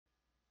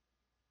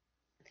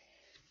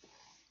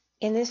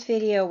In this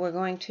video, we're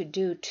going to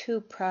do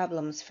two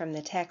problems from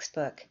the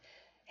textbook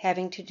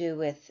having to do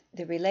with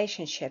the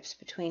relationships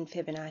between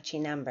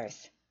Fibonacci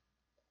numbers.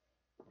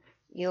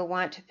 You'll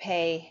want to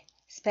pay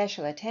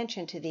special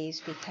attention to these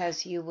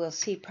because you will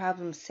see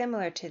problems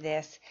similar to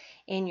this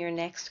in your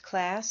next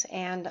class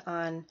and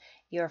on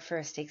your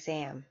first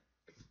exam.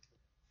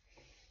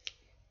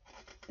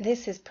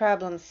 This is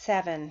problem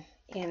 7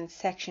 in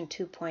section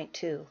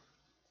 2.2.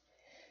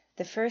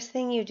 The first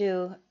thing you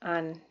do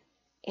on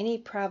any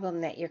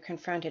problem that you're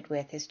confronted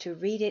with is to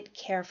read it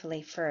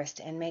carefully first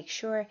and make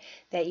sure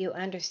that you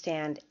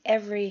understand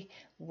every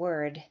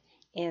word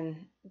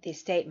in the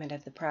statement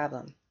of the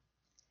problem.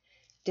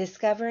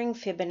 Discovering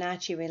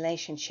Fibonacci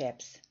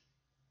relationships.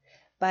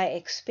 By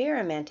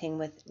experimenting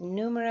with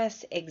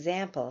numerous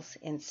examples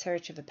in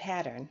search of a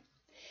pattern,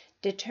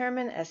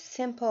 determine a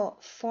simple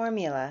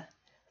formula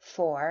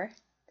for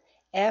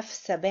f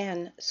sub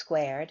n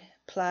squared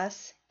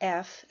plus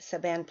f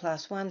sub n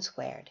plus 1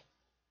 squared.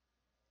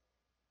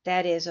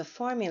 That is a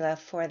formula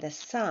for the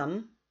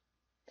sum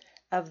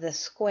of the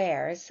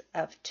squares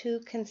of two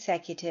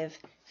consecutive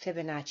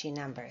Fibonacci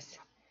numbers.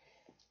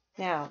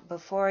 Now,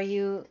 before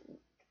you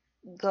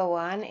go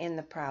on in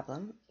the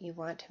problem, you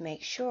want to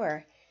make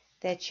sure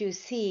that you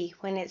see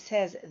when it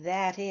says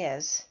that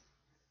is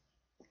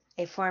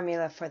a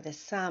formula for the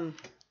sum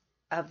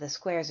of the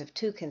squares of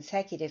two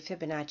consecutive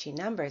Fibonacci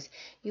numbers,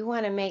 you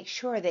want to make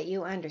sure that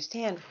you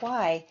understand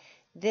why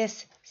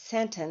this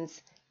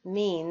sentence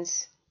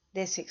means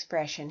this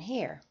expression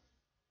here.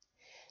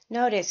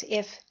 Notice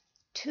if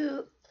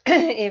Fibonacci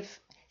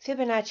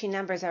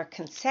numbers are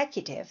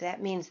consecutive,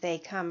 that means they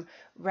come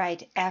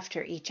right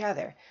after each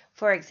other.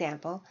 For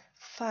example,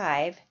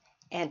 5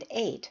 and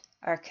 8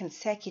 are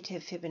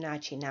consecutive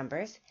Fibonacci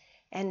numbers,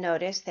 and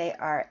notice they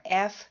are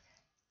f,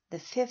 the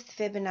 5th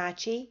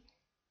Fibonacci,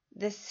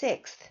 the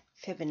 6th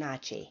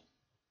Fibonacci.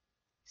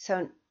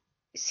 So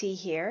see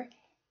here,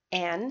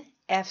 n,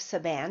 f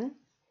sub n,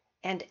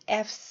 and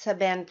f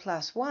sub n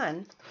plus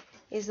 1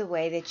 is the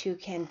way that you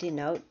can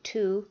denote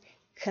two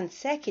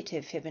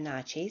consecutive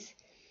Fibonaccis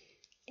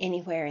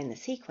anywhere in the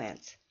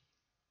sequence.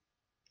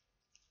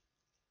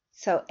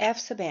 So f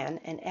sub n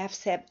and f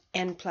sub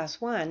n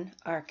plus 1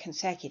 are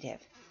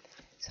consecutive.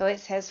 So it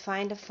says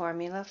find a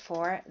formula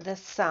for the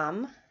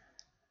sum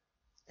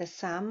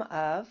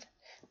of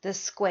the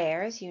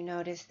squares. You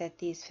notice that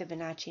these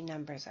Fibonacci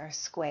numbers are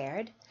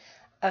squared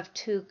of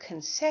two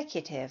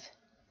consecutive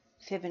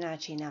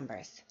Fibonacci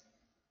numbers.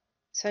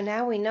 So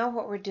now we know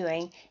what we're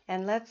doing,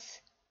 and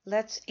let's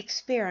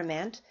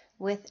experiment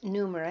with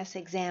numerous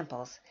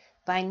examples.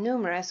 By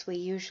numerous, we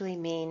usually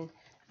mean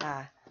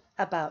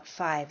about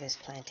 5 is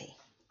plenty.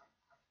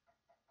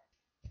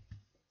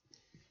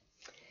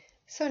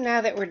 So now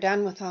that we're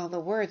done with all the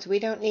words, we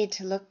don't need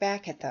to look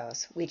back at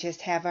those. We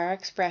just have our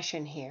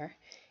expression here,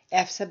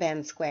 f sub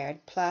n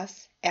squared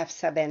plus f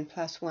sub n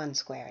plus 1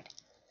 squared.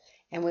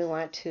 And we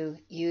want to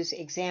use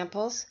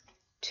examples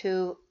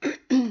to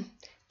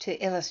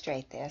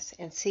illustrate this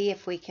and see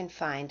if we can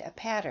find a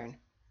pattern.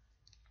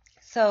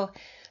 So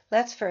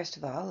let's first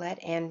of all let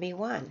n be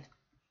 1.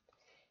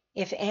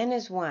 If n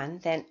is 1,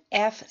 then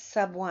f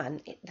sub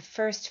 1, the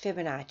first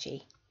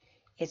Fibonacci,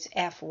 it's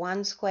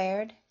f1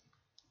 squared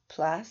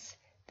plus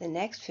the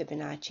next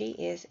Fibonacci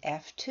is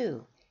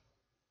f2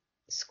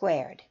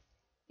 squared.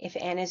 If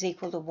n is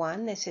equal to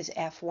 1, this is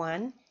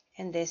f1,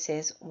 and this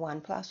is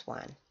 1 plus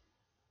 1.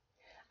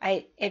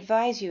 I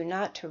advise you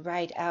not to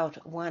write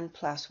out 1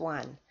 plus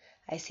 1.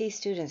 I see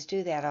students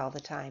do that all the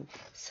time,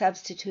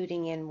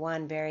 substituting in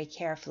 1 very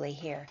carefully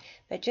here,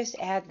 but just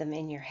add them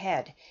in your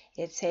head.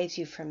 It saves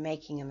you from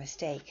making a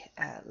mistake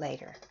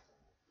later.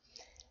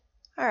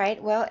 All right,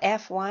 well,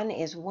 f1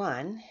 is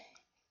 1,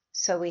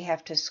 so we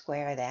have to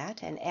square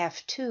that, and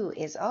f2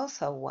 is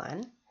also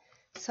 1,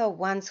 so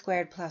 1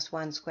 squared plus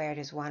 1 squared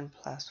is 1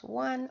 plus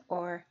 1,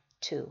 or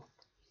 2.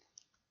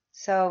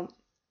 So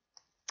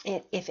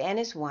if n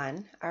is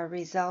 1, our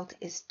result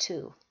is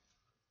 2.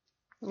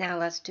 Now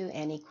let's do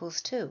n equals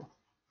 2.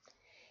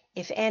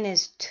 If n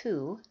is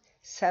 2,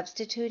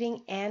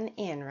 substituting n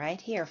in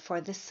right here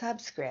for the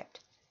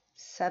subscript,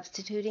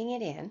 substituting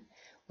it in,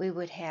 we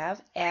would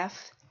have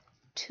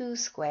f2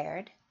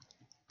 squared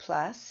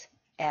plus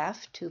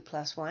f2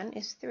 plus 1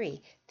 is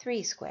 3,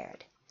 3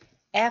 squared.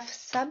 F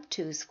sub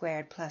 2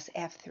 squared plus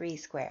f3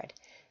 squared.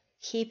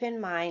 Keep in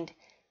mind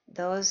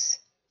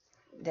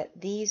that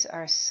these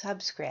are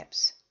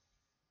subscripts.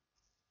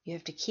 You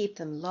have to keep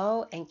them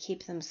low and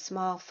keep them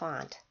small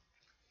font.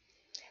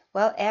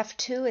 Well,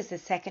 f2 is the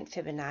second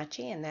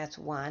Fibonacci, and that's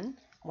 1.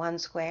 1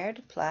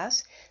 squared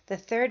plus the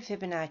third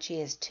Fibonacci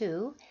is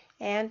 2,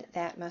 and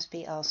that must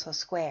be also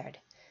squared.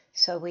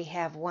 So we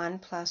have 1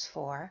 plus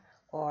 4,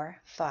 or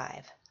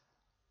 5.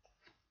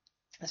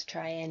 Let's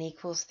try n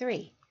equals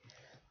 3.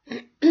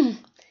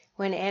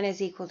 When n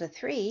is equal to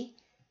 3,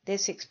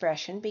 this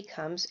expression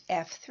becomes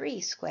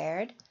f3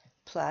 squared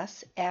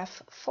plus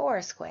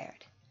f4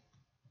 squared.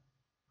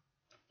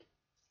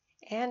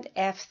 And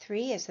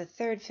f3 is the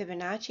third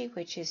Fibonacci,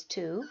 which is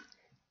 2.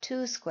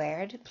 2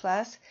 squared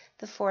plus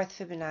the fourth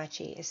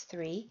Fibonacci is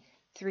 3.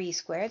 3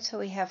 squared, so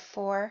we have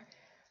 4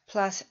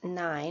 plus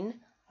 9,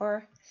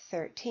 or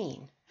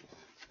 13.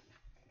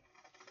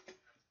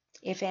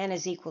 If n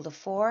is equal to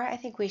 4, I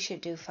think we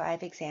should do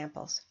 5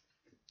 examples.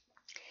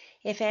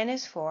 If n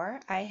is 4,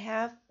 I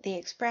have the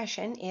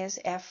expression is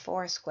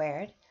f4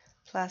 squared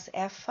plus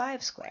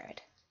f5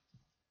 squared,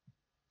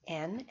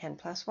 n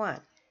plus 1,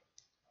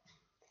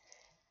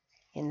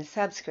 in the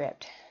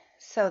subscript.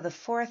 So the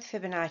fourth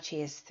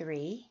Fibonacci is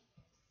 3.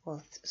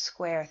 We'll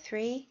square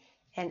 3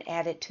 and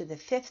add it to the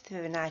fifth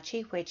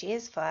Fibonacci, which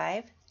is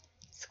 5.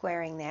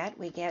 Squaring that,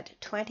 we get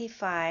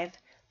 25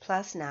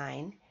 plus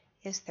 9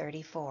 is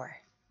 34.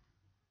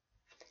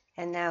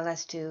 And now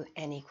let's do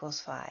n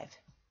equals 5.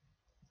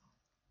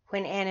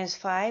 When n is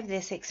 5,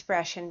 this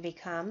expression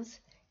becomes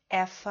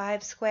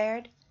f5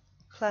 squared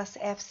plus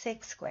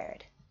f6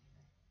 squared.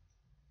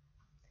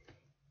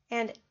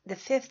 And the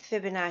fifth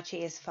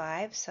Fibonacci is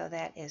 5, so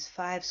that is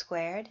 5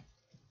 squared,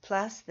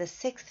 plus the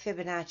sixth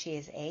Fibonacci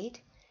is 8,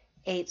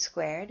 8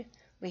 squared.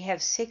 We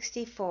have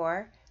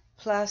 64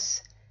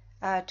 plus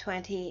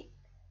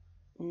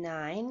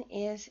 29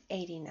 is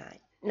 89.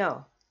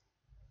 No,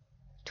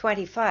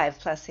 25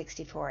 plus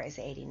 64 is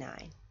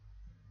 89.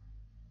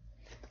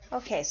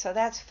 Okay, so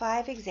that's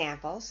 5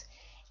 examples,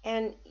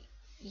 and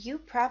you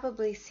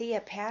probably see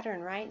a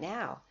pattern right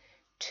now.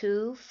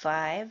 2,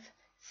 5,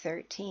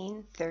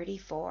 13,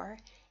 34,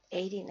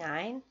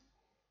 89.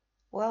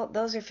 Well,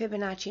 those are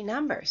Fibonacci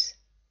numbers.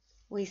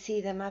 We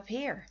see them up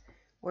here.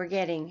 We're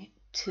getting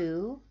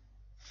 2,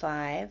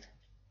 5,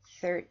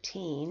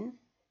 13,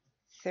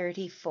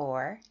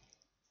 34,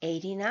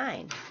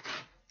 89.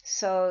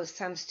 So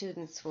some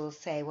students will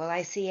say, well,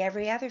 I see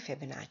every other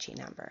Fibonacci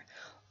number.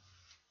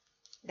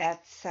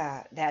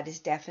 That is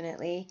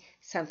definitely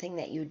something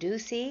that you do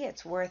see.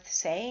 It's worth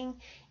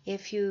saying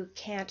if you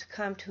can't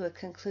come to a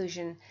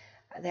conclusion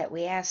that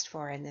we asked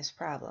for in this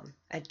problem,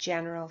 a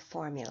general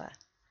formula.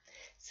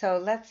 So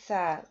let's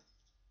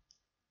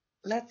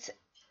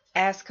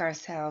ask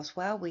ourselves,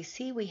 well, we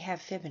see we have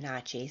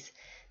Fibonacci's.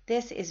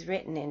 This is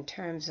written in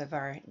terms of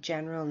our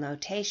general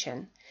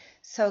notation.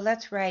 So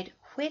let's write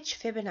which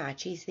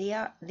Fibonacci's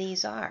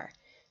these are.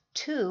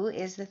 2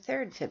 is the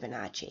third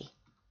Fibonacci,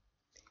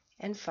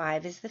 and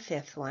 5 is the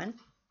fifth one.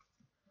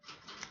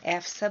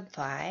 F sub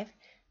 5.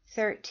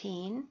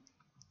 13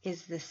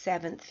 is the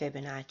seventh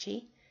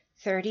Fibonacci.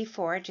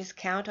 34, just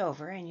count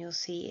over and you'll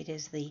see it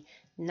is the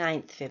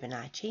ninth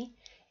Fibonacci.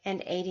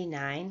 And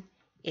 89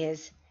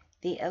 is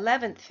the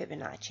 11th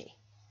Fibonacci.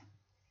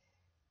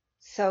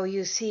 So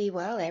you see,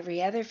 well,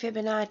 every other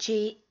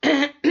Fibonacci,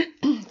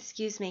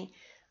 excuse me,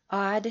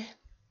 odd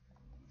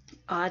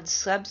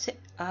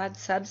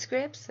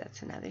subscripts,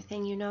 that's another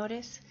thing you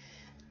notice.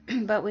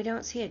 But we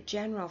don't see a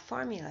general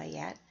formula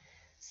yet.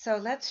 So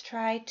let's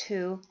try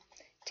to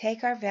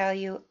take our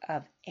value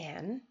of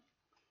n.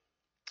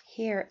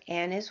 Here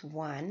n is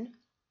 1,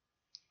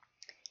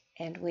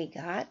 and we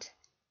got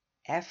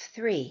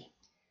f3.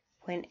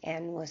 When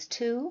n was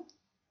 2,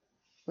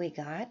 we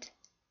got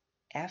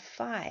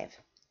f5.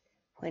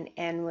 When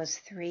n was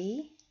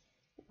 3,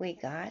 we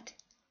got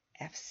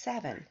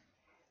f7.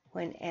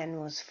 When n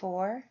was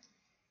 4,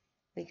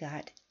 we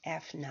got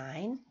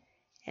f9.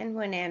 And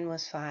when n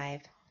was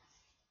 5,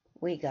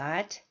 we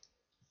got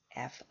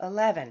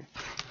f11.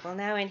 Well,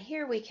 now in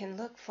here we can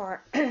look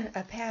for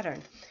a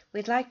pattern.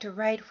 We'd like to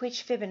write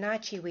which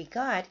Fibonacci we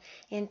got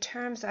in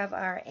terms of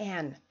our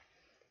n.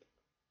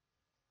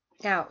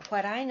 Now,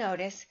 what I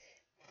notice,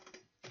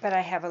 but I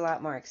have a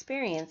lot more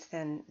experience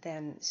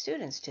than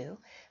students do,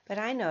 but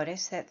I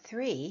notice that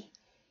 3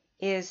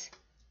 is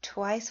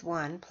twice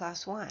 1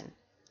 plus 1,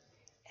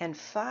 and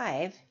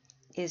 5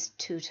 is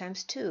 2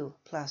 times 2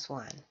 plus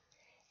 1,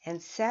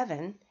 and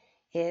 7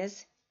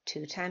 is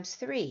 2 times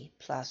 3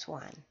 plus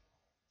 1.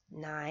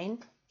 9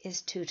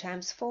 is 2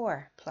 times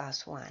 4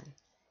 plus 1.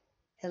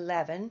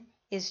 11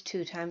 is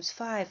 2 times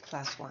 5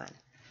 plus 1.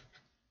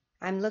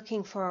 I'm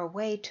looking for a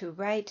way to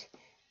write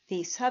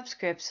the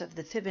subscripts of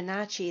the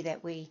Fibonacci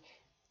that we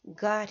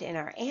got in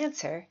our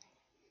answer,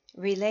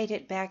 relate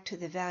it back to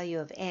the value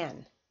of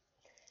n.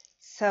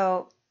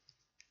 So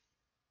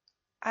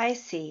I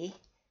see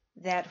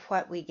that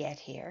what we get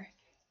here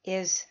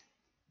is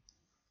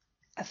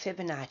a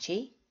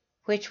Fibonacci.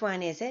 Which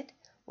one is it?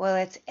 Well,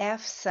 it's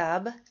f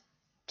sub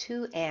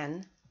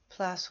 2n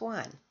plus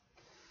 1.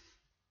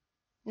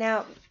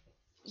 Now,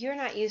 you're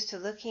not used to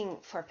looking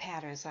for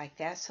patterns like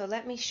that, so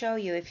let me show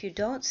you, if you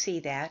don't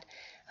see that,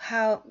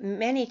 how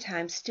many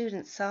times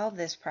students solve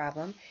this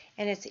problem,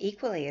 and it's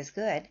equally as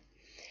good.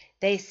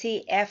 They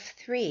see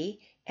f3,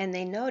 and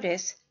they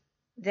notice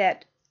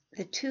that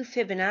the two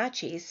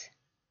Fibonacci's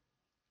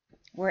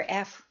were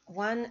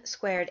f1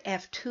 squared,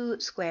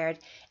 f2 squared,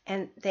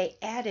 and they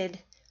added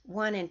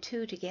 1 and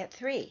 2 to get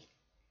 3.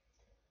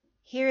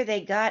 Here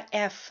they got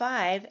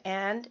f5,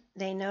 and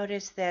they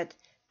noticed that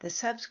the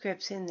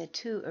subscripts in the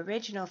two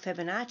original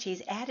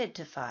Fibonacci's added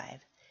to 5.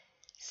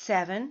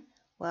 7,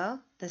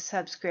 well, the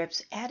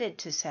subscripts added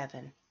to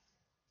 7.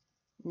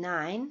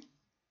 9,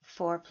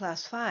 4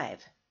 plus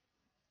 5.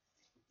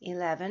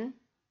 11,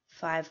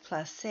 5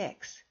 plus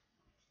 6.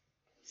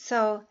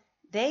 So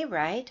they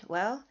write,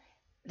 well,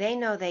 they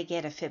know they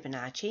get a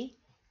Fibonacci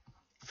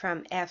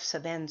from f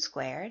sub n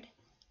squared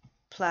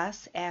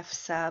plus f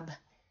sub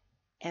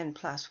n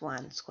plus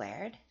 1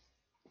 squared.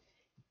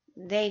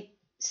 They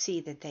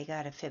see that they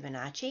got a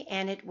Fibonacci,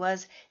 and it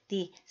was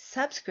the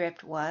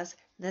subscript was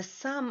the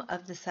sum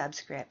of the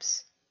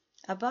subscripts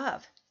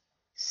above.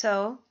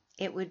 So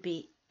it would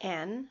be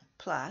n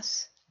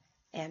plus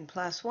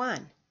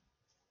 1.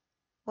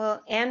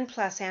 Well, n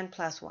plus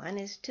 1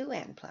 is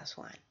 2n plus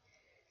 1.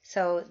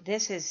 So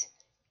this is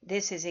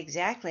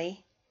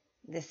exactly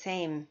the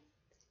same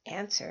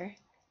answer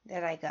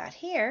that I got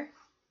here,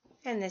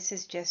 and this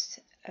is just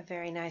a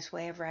very nice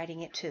way of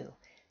writing it too.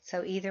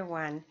 So either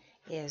one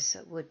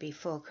would be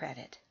full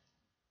credit.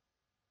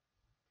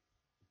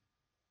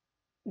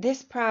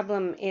 This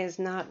problem is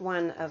not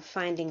one of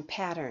finding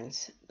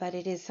patterns, but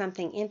it is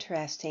something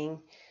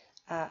interesting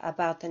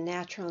about the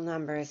natural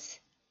numbers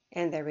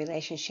and their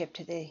relationship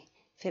to the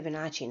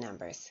Fibonacci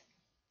numbers.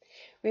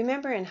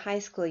 Remember in high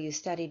school you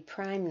studied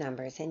prime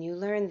numbers, and you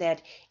learned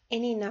that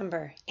any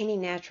number, any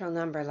natural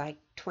number like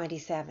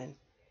 27,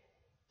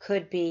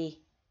 could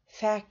be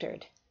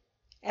factored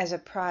as a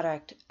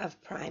product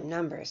of prime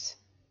numbers.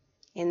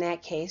 In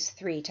that case,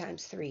 3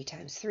 times 3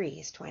 times 3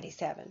 is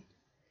 27.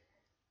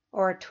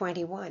 Or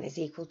 21 is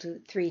equal to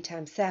 3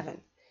 times 7.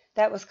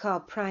 That was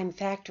called prime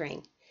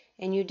factoring,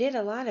 and you did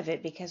a lot of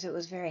it because it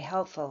was very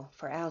helpful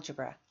for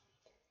algebra.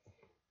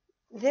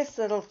 This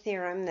little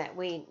theorem that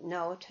we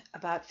note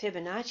about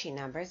Fibonacci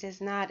numbers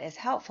is not as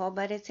helpful,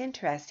 but it's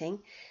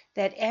interesting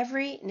that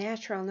every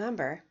natural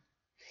number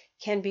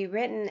can be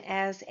written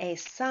as a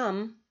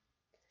sum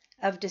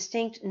of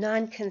distinct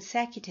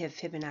non-consecutive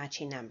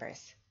Fibonacci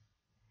numbers.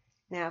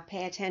 Now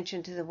pay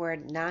attention to the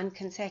word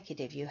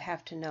non-consecutive. You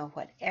have to know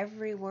what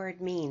every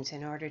word means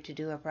in order to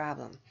do a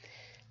problem.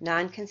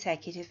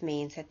 Non-consecutive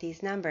means that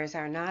these numbers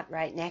are not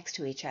right next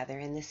to each other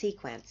in the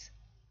sequence.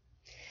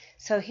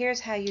 So here's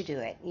how you do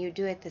it. You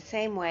do it the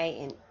same way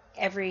in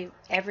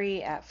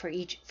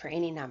for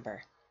any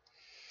number.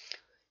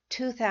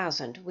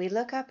 2000. We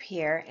look up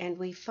here and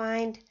we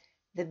find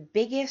the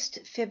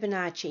biggest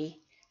Fibonacci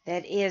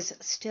that is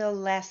still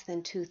less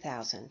than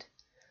 2000.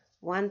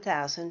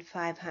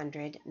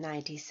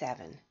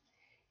 1597.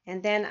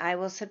 And then I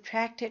will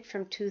subtract it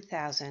from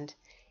 2000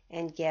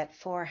 and get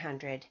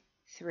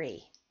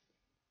 403.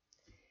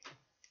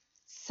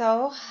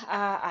 So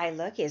I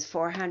look, is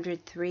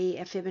 403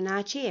 a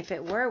Fibonacci? If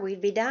it were,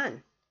 we'd be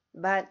done.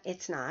 But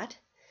it's not.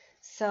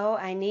 So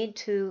I need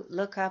to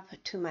look up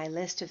to my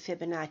list of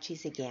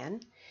Fibonacci's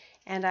again,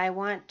 and I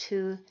want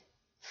to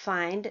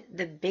find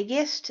the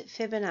biggest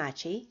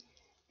Fibonacci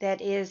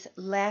that is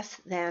less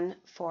than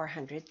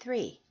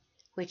 403,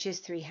 which is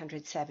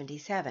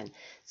 377.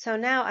 So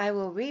now I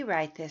will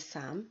rewrite this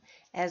sum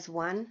as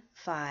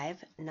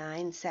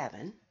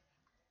 1597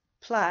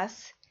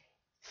 plus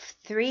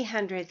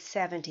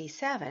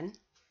 377,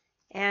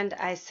 and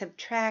I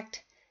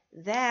subtract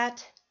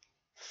that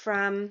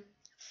from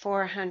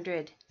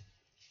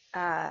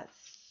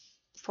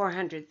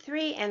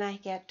 403, and I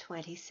get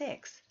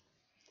 26.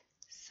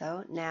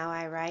 So now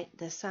I write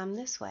the sum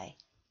this way.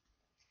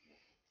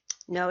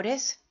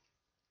 Notice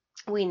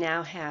we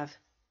now have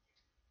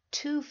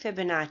 2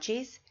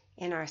 Fibonacci's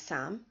in our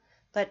sum,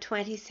 but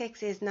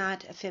 26 is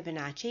not a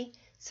Fibonacci,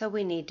 so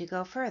we need to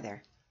go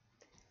further.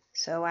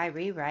 So I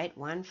rewrite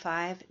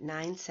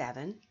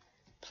 1597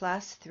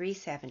 plus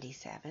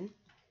 377,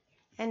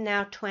 and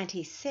now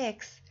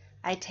 26,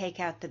 I take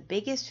out the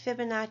biggest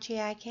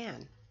Fibonacci I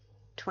can,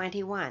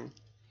 21.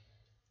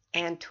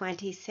 And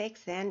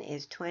 26 then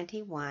is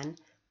 21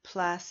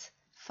 plus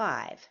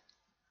 5.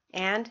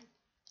 And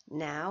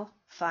now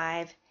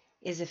 5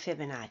 is a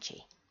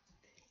Fibonacci.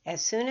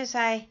 As soon as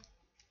I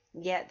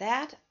get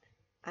that,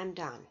 I'm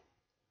done.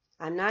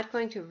 I'm not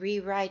going to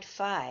rewrite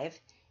 5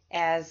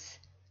 as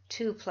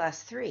 2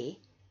 plus 3,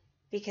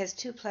 because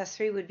 2 plus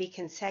 3 would be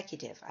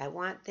consecutive. I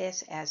want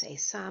this as a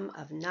sum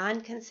of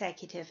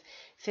non-consecutive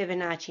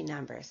Fibonacci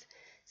numbers.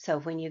 So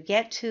when you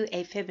get to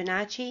a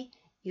Fibonacci,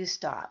 you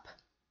stop.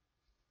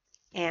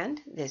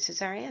 And this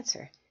is our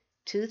answer.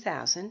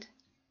 2000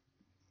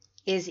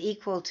 is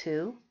equal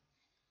to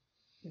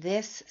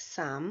this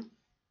sum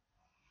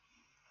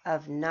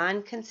of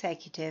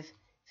non-consecutive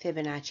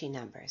Fibonacci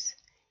numbers.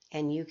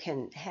 And you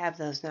can have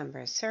those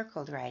numbers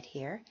circled right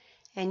here,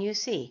 and you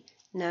see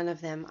none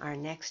of them are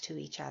next to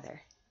each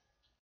other.